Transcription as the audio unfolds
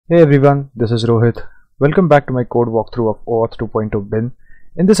Hey everyone, this is Rohit. Welcome back to my code walkthrough of OAuth 2.0 bin.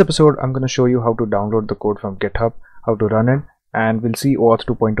 In this episode, I'm going to show you how to download the code from GitHub, how to run it, and we'll see OAuth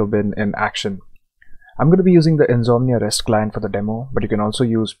 2.0 bin in action. I'm going to be using the Insomnia REST client for the demo, but you can also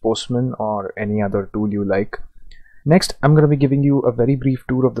use Postman or any other tool you like. Next, I'm going to be giving you a very brief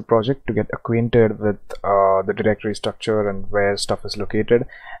tour of the project to get acquainted with the directory structure and where stuff is located,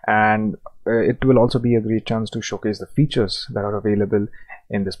 and it will also be a great chance to showcase the features that are available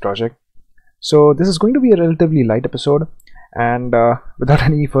in this project. So this is going to be a relatively light episode, and without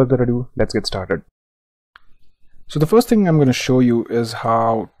any further ado, let's get started. So the first thing I'm going to show you is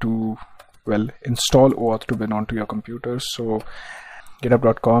how to install OAuth 2 bin onto your computer. So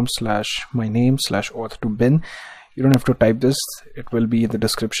github.com/myname/OAuth 2 bin. You don't have to type this, it will be in the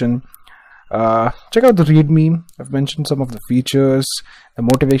description. Check out the README. I've mentioned some of the features, the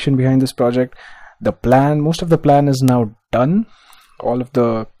motivation behind this project, the plan. Most of the plan is now done. All of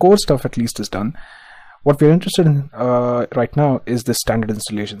the core stuff at least is done. What we're interested in right now is the standard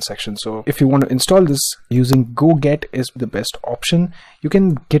installation section. So if you want to install this, using go-get is the best option. You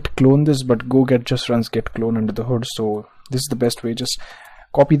can git clone this, but go-get just runs git clone under the hood. So this is the best way. Just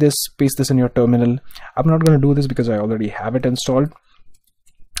copy this, paste this in your terminal. I'm not going to do this because I already have it installed.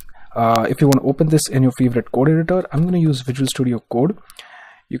 If you want to open this in your favorite code editor, I'm going to use Visual Studio Code.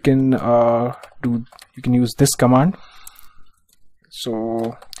 You can use this command.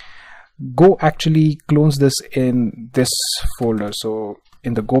 So Go actually clones this in this folder. So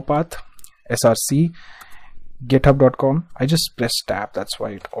in the Go path, src github.com. I just pressed tab, that's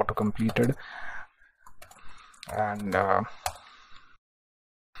why it auto completed. And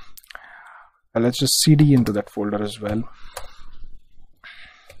let's just cd into that folder as well.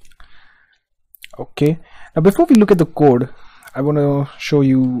 Okay, now before we look at the code, I want to show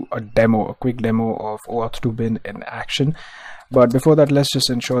you a quick demo of OAuth 2 bin in action. But before that, let's just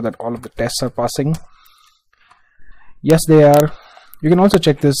ensure that all of the tests are passing. Yes, they are. You can also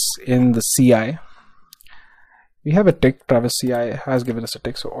check this in the CI. We have a tick. Travis CI has given us a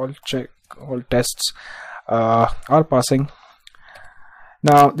tick, so all tests are passing.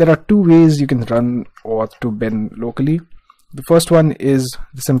 Now there are two ways you can run OAuth 2 bin locally. The first one is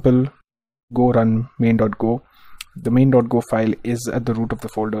the simple go run main.go. The main.go file is at the root of the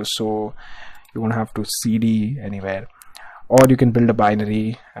folder, so you won't have to cd anywhere. Or you can build a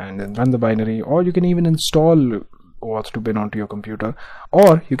binary and then run the binary, or you can even install OAuth 2 bin onto your computer,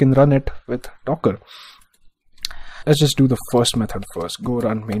 or you can run it with Docker. Let's just do the first method first, go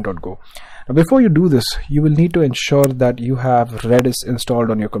run main.go. Now before you do this, you will need to ensure that you have Redis installed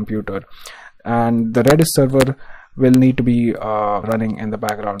on your computer, and the Redis server will need to be running in the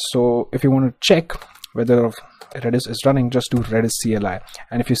background. So if you want to check whether Redis is running, just do redis CLI,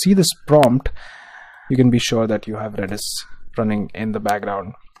 and if you see this prompt, you can be sure that you have Redis running in the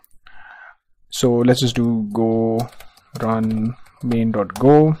background. So let's just do go run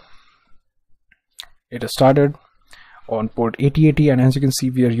main.go. It has started on port 8080, and as you can see,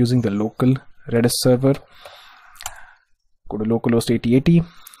 we are using the local Redis server. Go to localhost 8080,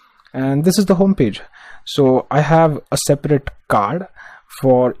 and this is the home page. So I have a separate card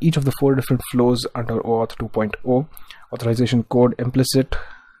for each of the 4 different flows under OAuth 2.0: authorization code,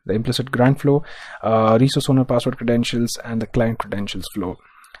 the implicit grant flow, resource owner password credentials, and the client credentials flow.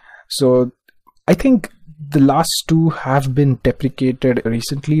 So I think the last two have been deprecated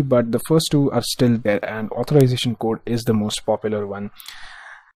recently, but the first two are still there, and authorization code is the most popular one.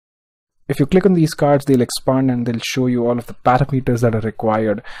 If you click on these cards, they'll expand and they'll show you all of the parameters that are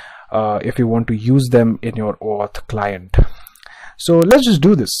required if you want to use them in your OAuth client. So let's just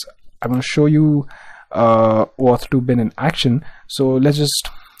do this. I'm going to show you OAuth 2 bin in action. So let's just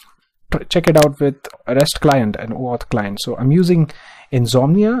check it out with a REST client and OAuth client. So I'm using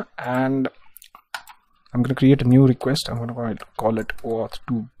Insomnia, and I'm going to create a new request. I'm going to call it OAuth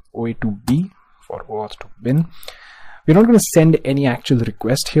 2.0 for OAuth 2 bin. We're not going to send any actual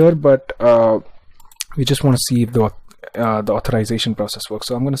request here, but we just want to see if the authorization process works.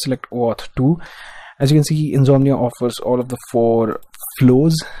 So I'm going to select OAuth 2. As you can see, Insomnia offers all of the 4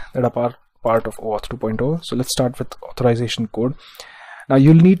 flows that are part of OAuth 2.0. So let's start with authorization code. Now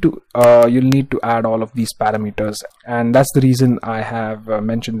you'll need to add all of these parameters, and that's the reason I have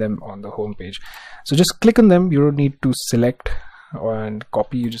mentioned them on the home page. So just click on them. You don't need to select and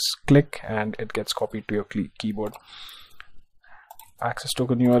copy. You just click and it gets copied to your keyboard. Access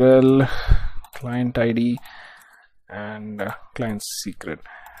token URL, client ID, and client secret.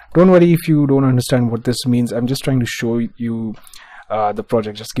 Don't worry if you don't understand what this means. I'm just trying to show you the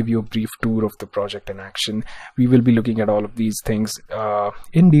project, just give you a brief tour of the project in action. We will be looking at all of these things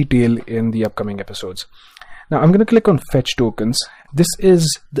in detail in the upcoming episodes. Now I'm going to click on fetch tokens. This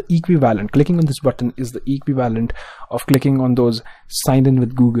is the equivalent. Clicking on this button is the equivalent of clicking on those sign in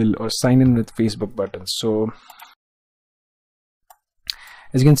with Google or sign in with Facebook buttons. So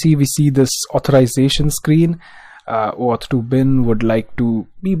as you can see, we see this authorization screen. OAuth 2 bin would like to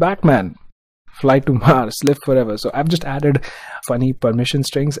be Batman, fly to Mars, live forever. So I've just added funny permission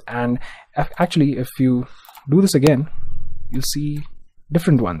strings, and actually if you do this again, you'll see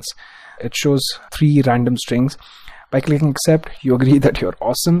different ones. It shows 3 random strings. By clicking accept, you agree that you're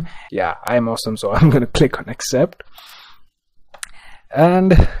awesome. Yeah, I'm awesome, so I'm going to click on accept,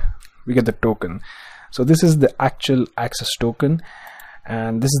 and we get the token. So this is the actual access token,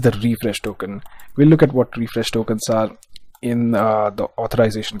 and this is the refresh token. We'll look at what refresh tokens are in the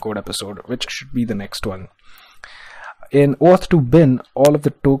authorization code episode, which should be the next one. In OAuth 2 bin, all of the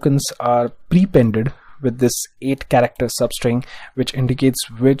tokens are prepended with this 8-character substring, which indicates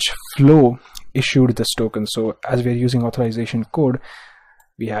which flow issued this token. So as we're using authorization code,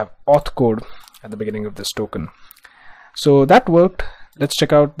 we have auth code at the beginning of this token. So that worked. Let's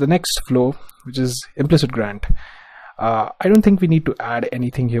check out the next flow, which is implicit grant. I don't think we need to add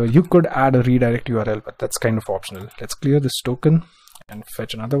anything here. You could add a redirect URL, but that's kind of optional. Let's clear this token and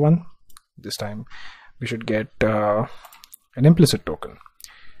fetch another one. This time we should get an implicit token.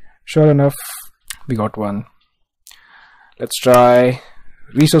 Sure enough, we got one. Let's try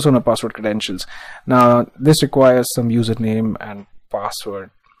resource owner password credentials. Now this requires some username and password,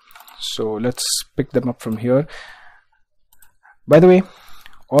 so let's pick them up from here. By the way,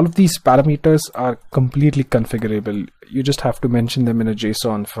 all of these parameters are completely configurable. You just have to mention them in a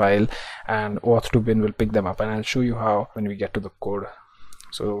JSON file, and OAuth 2 bin will pick them up, and I'll show you how when we get to the code.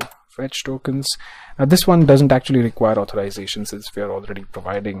 So fetch tokens. Now this one doesn't actually require authorization since we are already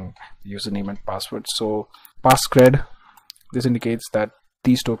providing the username and password. So passcred, this indicates that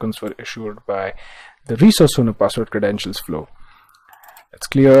these tokens were issued by the resource owner password credentials flow. Let's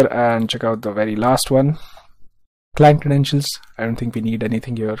clear and check out the very last one. Client credentials. I don't think we need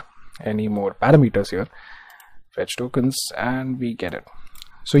anything here, any more parameters here. Fetch tokens, and we get it.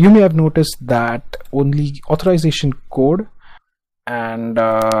 So you may have noticed that only authorization code and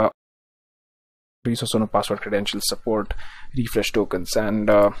resource owner password credentials support refresh tokens, and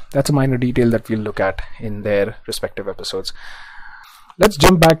that's a minor detail that we'll look at in their respective episodes. Let's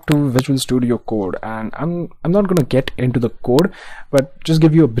jump back to Visual Studio Code, and I'm not going to get into the code, but just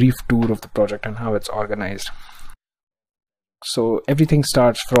give you a brief tour of the project and how it's organized. So everything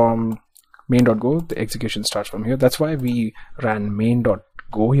starts from main.go. The execution starts from here. That's why we ran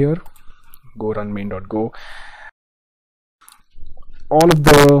main.go here. Go run main.go. All of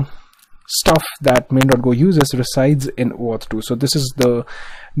the stuff that main.go uses resides in OAuth 2. So this is the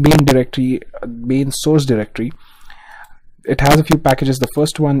main directory, main source directory. It has a few packages. The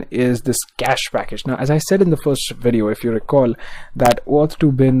first one is this cache package. Now, as I said in the first video, if you recall, that OAuth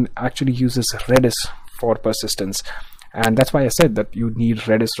 2 bin actually uses Redis for persistence. And that's why I said that you need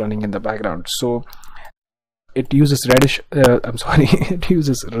Redis running in the background. So it uses it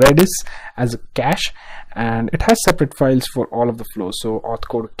uses Redis as a cache, and it has separate files for all of the flows. So auth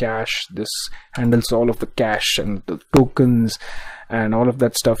code cache, this handles all of the cache and the tokens and all of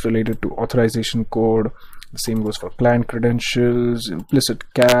that stuff related to authorization code. The same goes for client credentials,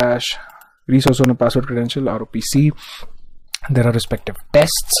 implicit cache, resource owner password credential, ROPC. There are respective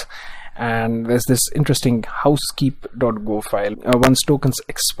tests. And there's this interesting housekeep.go file. Once tokens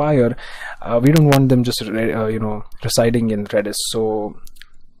expire, we don't want them just residing in Redis. So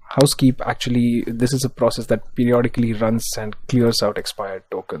housekeep, actually, this is a process that periodically runs and clears out expired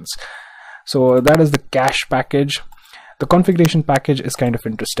tokens. So that is the cache package. The configuration package is kind of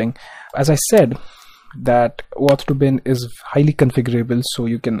interesting. As I said, that OAuth 2 bin is highly configurable, so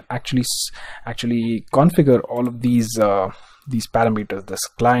you can actually configure all of these parameters, this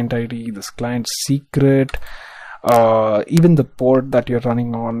client ID, this client secret, even the port that you're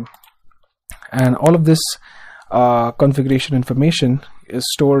running on, and all of this configuration information is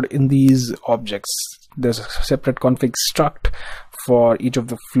stored in these objects. There's a separate config struct for each of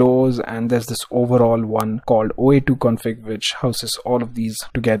the flows, and there's this overall one called OA2config, which houses all of these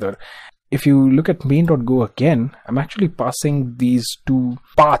together. If you look at main.go again, I'm actually passing these two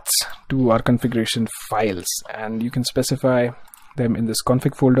paths to our configuration files, and you can specify them in this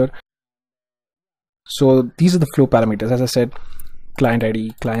config folder. So these are the flow parameters. As I said, client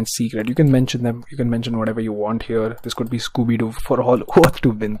ID, client secret, you can mention them. You can mention whatever you want here. This could be Scooby-Doo for all OAuth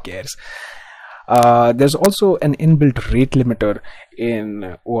 2 bin cares. There's also an inbuilt rate limiter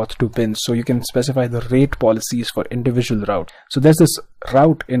in OAuth 2 bin, so you can specify the rate policies for individual route. So there's this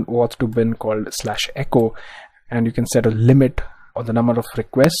route in OAuth 2 bin called /echo, and you can set a limit on the number of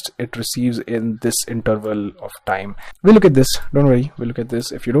requests it receives in this interval of time. We'll look at this, don't worry, we'll look at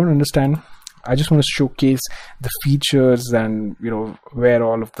this. If you don't understand, I just want to showcase the features and where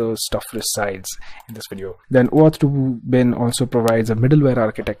all of the stuff resides in this video. Then OAuth 2.0 also provides a middleware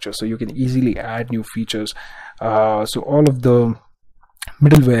architecture, so you can easily add new features. So all of the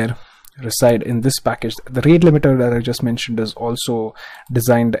middleware reside in this package. The rate limiter that I just mentioned is also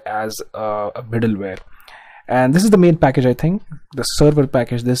designed as a middleware. And this is the main package, I think, the server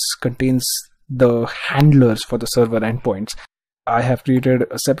package. This contains the handlers for the server endpoints. I have created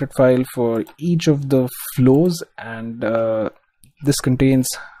a separate file for each of the flows, and this contains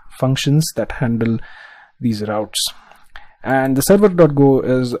functions that handle these routes. And the server.go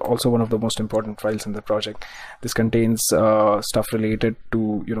is also one of the most important files in the project. This contains stuff related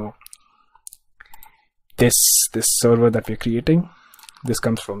to this server that we're creating. This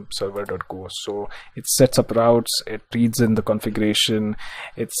comes from server.go, so it sets up routes, it reads in the configuration,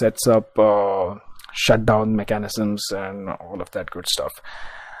 it sets up shutdown mechanisms and all of that good stuff.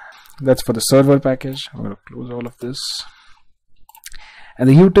 That's for the server package. I'm going to close all of this. And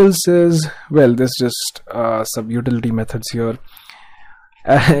the utils is, well, there's just some utility methods here.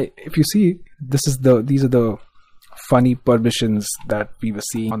 If you see, these are the funny permissions that we were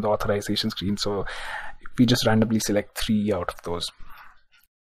seeing on the authorization screen. So we just randomly select 3 out of those.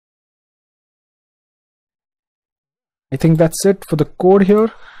 I think that's it for the code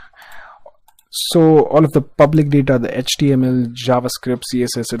here. So all of the public data, the HTML, JavaScript,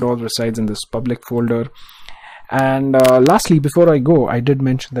 CSS, it all resides in this public folder. And lastly, before I go, I did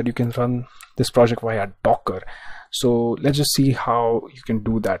mention that you can run this project via Docker. So let's just see how you can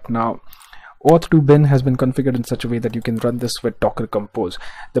do that. Now, OAuth 2.0 has been configured in such a way that you can run this with Docker Compose.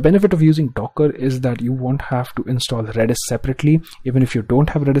 The benefit of using Docker is that you won't have to install Redis separately. Even if you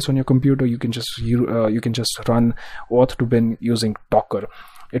don't have Redis on your computer, you can just run OAuth 2.0 using Docker.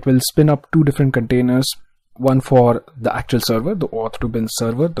 It will spin up 2 different containers, one for the actual server, the OAuth 2.0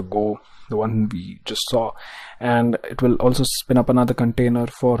 server, the Go, the one we just saw, and it will also spin up another container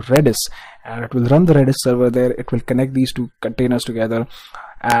for Redis, and it will run the Redis server there. It will connect these 2 containers together,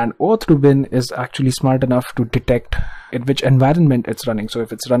 and OAuth 2.0 is actually smart enough to detect in which environment it's running. So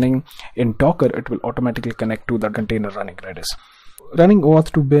if it's running in Docker, it will automatically connect to the container running Redis. Running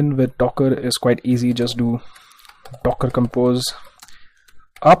OAuth 2.0 with Docker is quite easy. Just do Docker Compose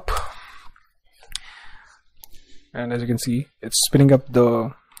up, and as you can see, it's spinning up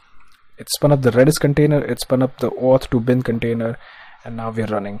it spun up the Redis container, it spun up the OAuth 2.0 container, and now we're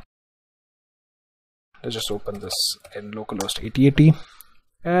running. Let's just open this in localhost 8080,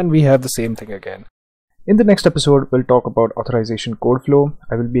 and we have the same thing again. In the next episode, we'll talk about authorization code flow.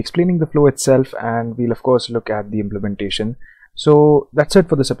 I will be explaining the flow itself, and we'll of course look at the implementation. So that's it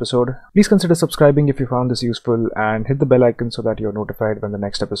for this episode. Please consider subscribing if you found this useful, and hit the bell icon so that you're notified when the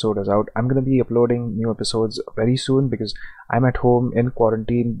next episode is out. I'm going to be uploading new episodes very soon because I'm at home in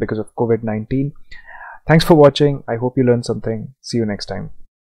quarantine because of COVID-19. Thanks for watching. I hope you learned something. See you next time.